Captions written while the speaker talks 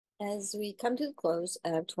As we come to the close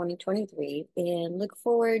of 2023 and look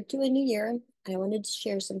forward to a new year, I wanted to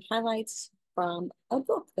share some highlights from a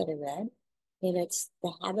book that I read, and it's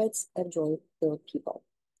The Habits of Joy-Filled People.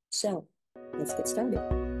 So let's get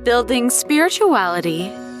started. Building spirituality,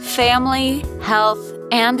 family, health,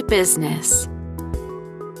 and business.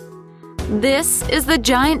 This is The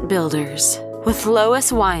Giant Builders with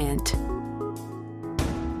Lois Wyant.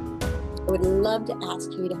 I would love to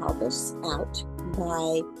ask you to help us out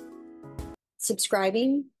by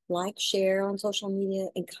subscribing, like, share on social media,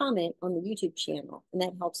 and comment on the YouTube channel. And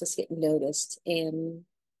that helps us get noticed and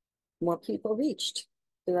more people reached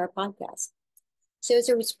through our podcast. So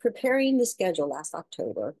as I was preparing the schedule last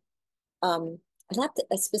October, I left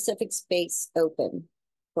a specific space open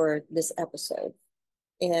for this episode.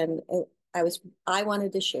 And I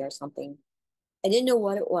wanted to share something. I didn't know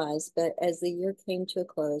what it was, but as the year came to a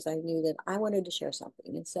close, I knew that I wanted to share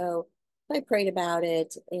something. And so I prayed about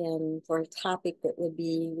it and for a topic that would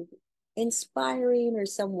be inspiring or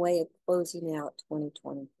some way of closing out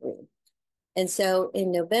 2023. And so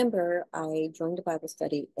in November, I joined a Bible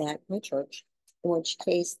study at my church, in which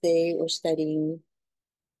case they were studying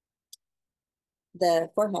the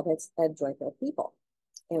 4 habits of joyful people.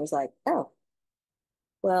 And it was like, oh,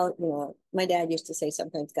 well, my dad used to say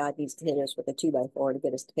sometimes God needs to hit us with a 2x4 to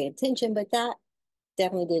get us to pay attention, but that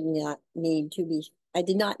definitely did not need to be, I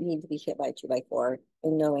did not need to be hit by a 2x4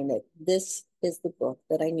 in knowing that this is the book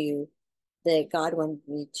that I knew that God wanted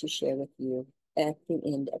me to share with you at the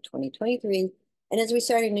end of 2023. And as we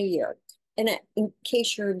start a new year, and in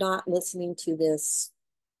case you're not listening to this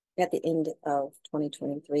at the end of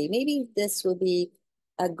 2023, maybe this will be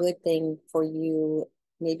a good thing for you,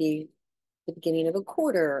 maybe the beginning of a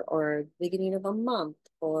quarter or beginning of a month,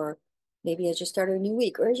 or maybe as you start a new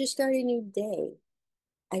week or as you start a new day.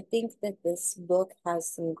 I think that this book has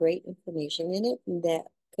some great information in it that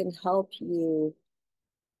can help you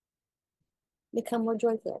become more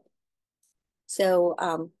joyful. So,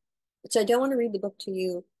 I don't want to read the book to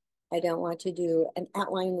you. I don't want to do an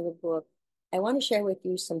outline of the book. I want to share with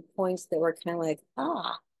you some points that were kind of like,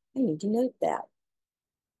 I need to note that.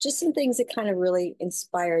 Just some things that kind of really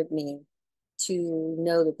inspired me to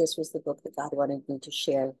know that this was the book that God wanted me to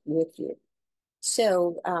share with you.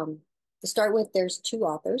 So, to start with, there's 2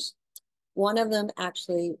 authors. One of them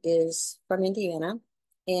actually is from Indiana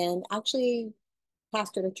and actually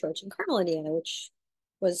pastored a church in Carmel, Indiana, which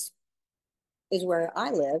is where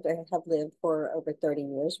I lived. I have lived for over 30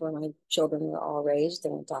 years, where my children were all raised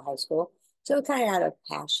and went to high school. So I kind of had a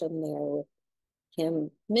passion there with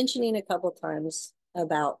him mentioning a couple of times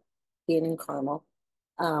about being in Carmel.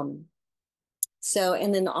 And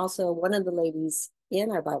then also one of the ladies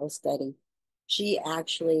in our Bible study, she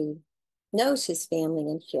actually knows his family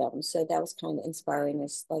and him. So that was kind of inspiring.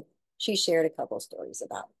 It's like she shared a couple of stories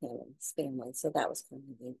about him and his family. So that was kind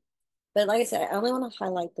of neat. But like I said, I only want to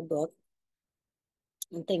highlight the book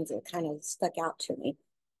and things that kind of stuck out to me.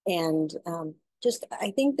 And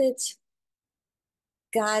I think that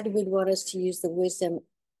God would want us to use the wisdom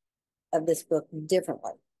of this book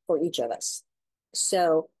differently for each of us.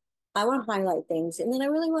 So I want to highlight things. And then I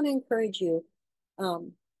really want to encourage you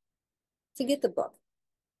to get the book,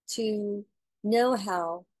 to know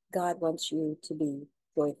how God wants you to be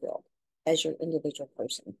joy-filled as your individual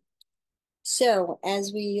person. So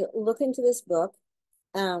as we look into this book,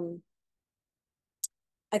 I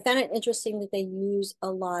found it interesting that they use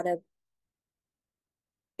a lot of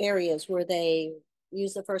areas where they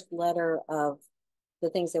use the first letter of the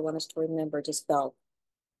things they want us to remember to spell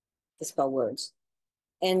words.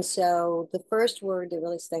 And so the first word that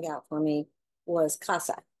really stuck out for me was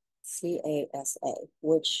CASA, CASA,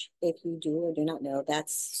 which, if you do or do not know,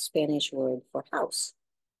 that's Spanish word for house,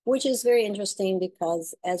 which is very interesting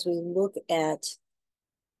because as we look at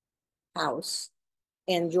house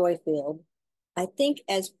and joy filled, I think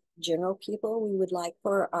as general people, we would like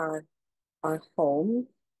for our home,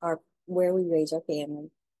 where we raise our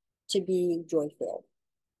family, to be joy filled.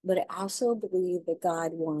 But I also believe that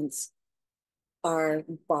God wants our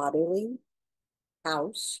bodily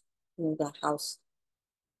house, the house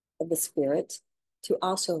of the spirit, to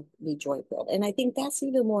also be joy filled. And I think that's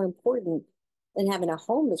even more important than having a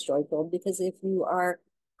home that's joy filled, because if you are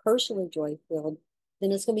personally joy filled,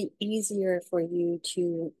 then it's going to be easier for you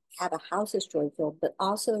to have a house that's joy filled, but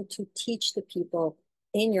also to teach the people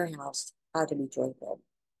in your house how to be joy filled.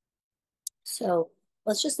 So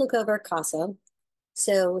let's just look over CASA.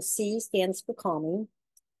 So C stands for calming,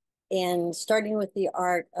 and starting with the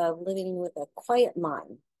art of living with a quiet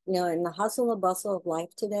mind. In the hustle and bustle of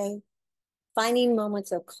life today, finding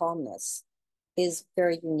moments of calmness is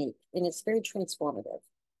very unique and it's very transformative.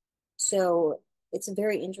 So it's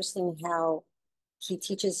very interesting how he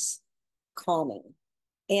teaches calming.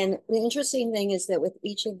 And the interesting thing is that with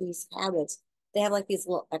each of these habits, they have like these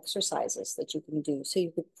little exercises that you can do so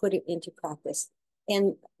you could put it into practice.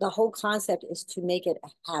 And the whole concept is to make it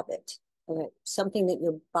a habit, right? Something that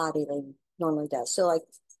your body like normally does. So like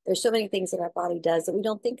there's so many things that our body does that we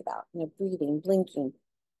don't think about, breathing, blinking,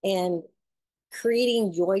 and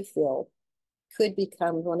creating joy feel could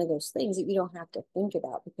become one of those things that you don't have to think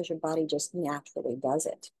about because your body just naturally does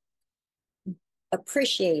it.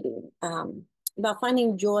 Appreciating, about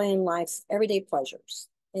finding joy in life's everyday pleasures.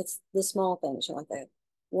 It's the small things, like a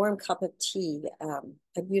warm cup of tea,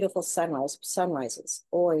 a beautiful sunrise. Sunrises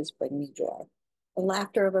always bring me joy. The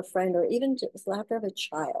laughter of a friend, or even just laughter of a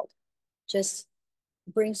child, just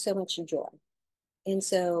brings so much joy. And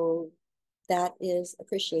so that is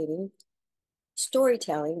appreciating.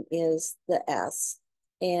 Storytelling is the S,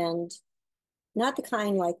 and not the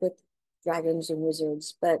kind like with dragons and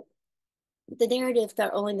wizards, but the narrative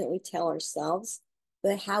not only that we tell ourselves,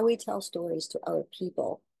 but how we tell stories to other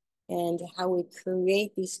people and how we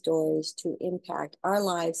create these stories to impact our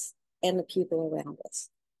lives and the people around us.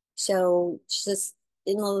 So just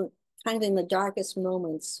in the kind of in the darkest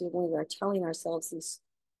moments when we are telling ourselves these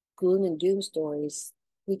gloom and doom stories,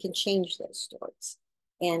 we can change those stories.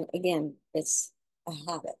 And again, it's a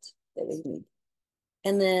habit that we need.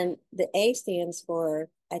 And then the A stands for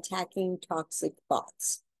attacking toxic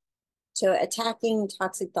thoughts. So attacking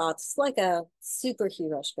toxic thoughts is like a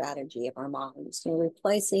superhero strategy of our minds,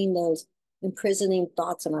 replacing those imprisoning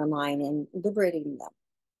thoughts in our mind and liberating them.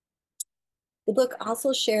 The book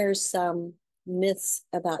also shares some myths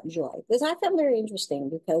about joy, because I found very interesting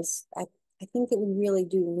because I think that we really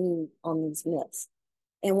do lean on these myths.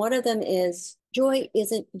 And one of them is joy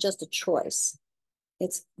isn't just a choice,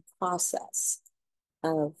 it's a process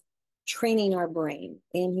of training our brain.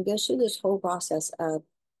 And he goes through this whole process of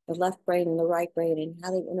the left brain and the right brain and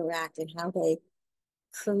how they interact and how they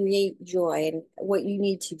create joy and what you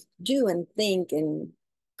need to do and think and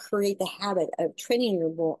create the habit of training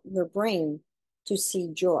your brain to see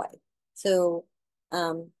joy. So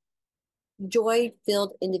joy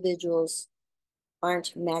filled individuals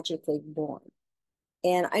aren't magically born.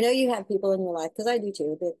 And I know you have people in your life, because I do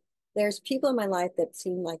too, but there's people in my life that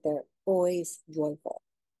seem like they're always joyful.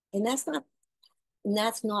 And that's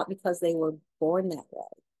not because they were born that way,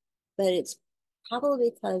 but it's probably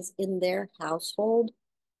because in their household,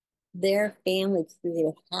 their family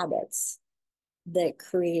created habits that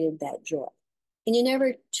created that joy. And you're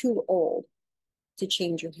never too old to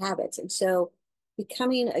change your habits. And so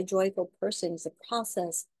becoming a joyful person is a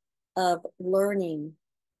process of learning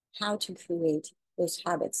how to create those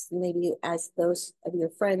habits. Maybe as those of your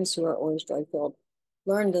friends who are always joy-filled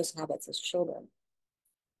learn those habits as children.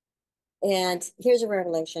 And here's a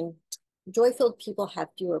revelation. Joy-filled people have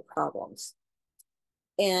fewer problems.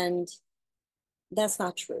 And that's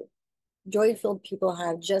not true. Joy-filled people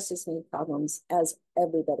have just as many problems as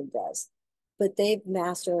everybody does. But they've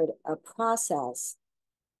mastered a process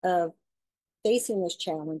of facing those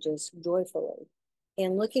challenges joyfully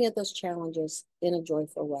and looking at those challenges in a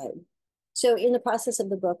joyful way. So in the process of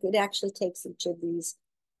the book, it actually takes each of these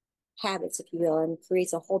habits, if you will, and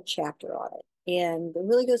creates a whole chapter on it. And it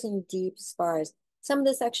really goes in deep as far as some of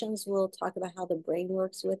the sections will talk about how the brain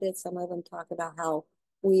works with it. Some of them talk about how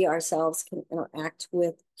we ourselves can interact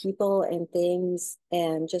with people and things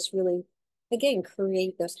and just really, again,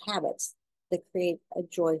 create those habits that create a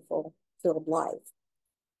joyful, filled life.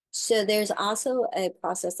 So there's also a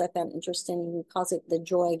process I found interesting. He calls it the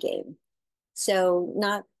joy game. So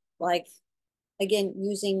not like, again,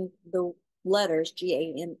 using the letters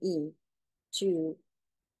GAME to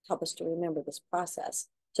help us to remember this process.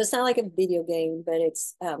 So it's not like a video game, but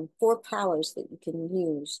it's 4 powers that you can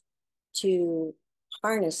use to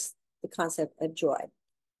harness the concept of joy.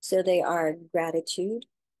 So they are gratitude,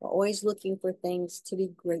 we're always looking for things to be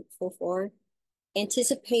grateful for,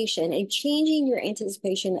 anticipation, and changing your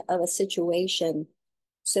anticipation of a situation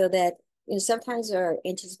so that, sometimes our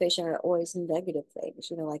anticipation are always negative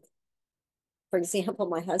things, like, for example,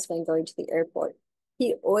 my husband going to the airport,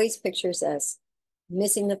 he always pictures us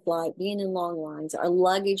missing the flight, being in long lines, our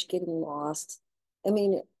luggage getting lost. I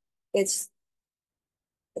mean, it's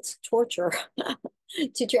torture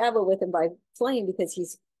to travel with him by plane because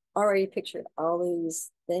he's already pictured all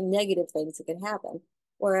the negative things that can happen.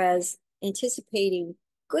 Whereas anticipating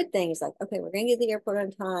good things like, okay, we're going to get to the airport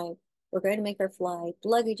on time, we're going to make our flight,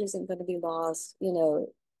 luggage isn't going to be lost,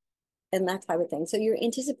 and that type of thing. So your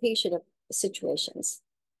anticipation of situations.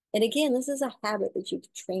 And again, this is a habit that you can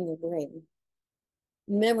train your brain.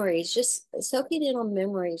 Memories, just soaking in on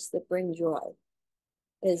memories that bring joy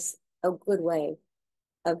is a good way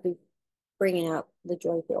of bringing out the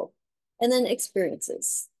joy field. And then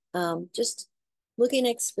experiences, just looking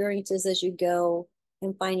at experiences as you go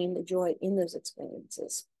and finding the joy in those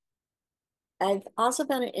experiences. I've also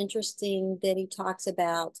found it interesting that he talks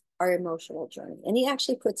about our emotional journey, and he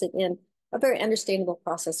actually puts it in a very understandable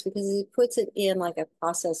process because he puts it in like a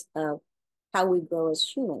process of how we grow as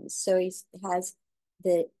humans. So he has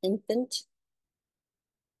the infant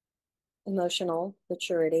emotional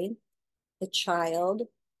maturity, the child,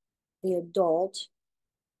 the adult,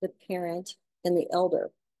 the parent, and the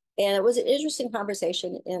elder. And it was an interesting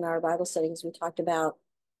conversation in our Bible studies. We talked about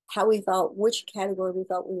how we felt, which category we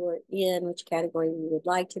felt we were in, which category we would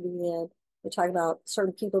like to be in. We talked about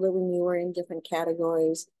certain people that we knew were in different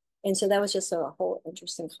categories. And so that was just a whole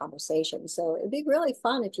interesting conversation. So it'd be really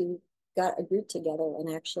fun if you got a group together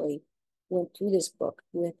and actually went through this book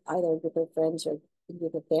with either a group of friends or a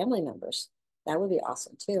group of family members. That would be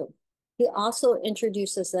awesome too. He also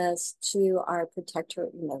introduces us to our protector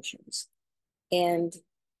emotions. And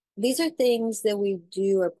these are things that we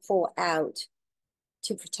do or pull out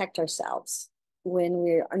to protect ourselves when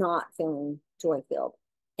we are not feeling joy filled.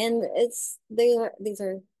 And these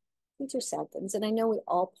are sad things. And I know we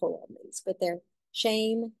all pull on these, but they're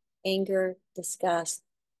shame, anger, disgust,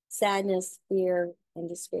 sadness, fear, and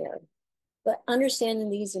despair. But understanding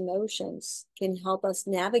these emotions can help us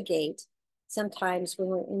navigate sometimes when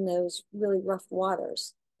we're in those really rough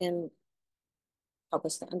waters and help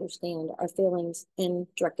us to understand our feelings and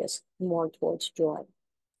direct us more towards joy.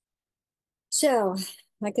 So,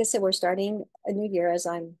 like I said, we're starting a new year as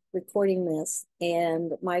I'm recording this,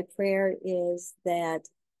 and my prayer is that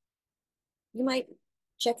you might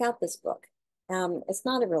check out this book. It's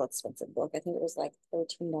not a real expensive book. I think it was like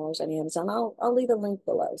 $13 on Amazon. I'll leave a link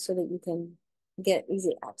below so that you can get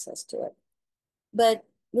easy access to it. But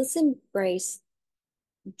let's embrace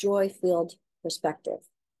joy-filled perspective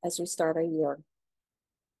as we start our year.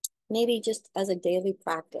 Maybe just as a daily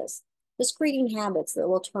practice, just creating habits that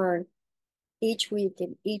will turn each week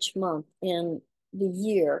and each month in the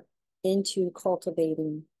year into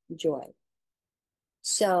cultivating joy.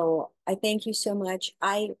 So I thank you so much.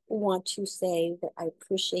 I want to say that I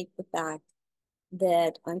appreciate the fact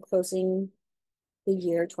that I'm closing the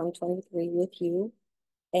year 2023 with you,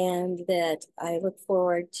 and that I look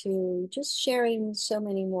forward to just sharing so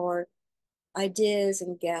many more ideas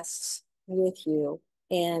and guests with you.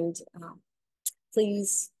 And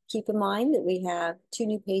please keep in mind that we have 2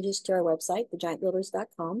 new pages to our website,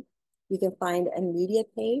 thegiantbuilders.com. You can find a media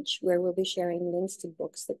page where we'll be sharing links to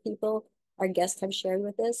books that our guests have shared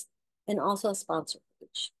with us, and also a sponsor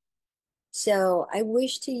page. So I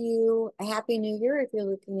wish to you a happy new year if you're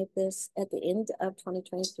looking at this at the end of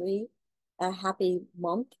 2023, a happy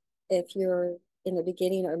month if you're in the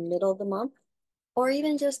beginning or middle of the month, or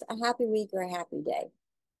even just a happy week or a happy day.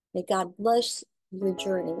 May God bless your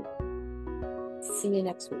journey. See you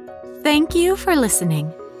next week. Thank you for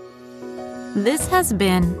listening. This has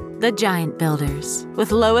been The Giant Builders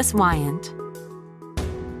with Lois Wyant.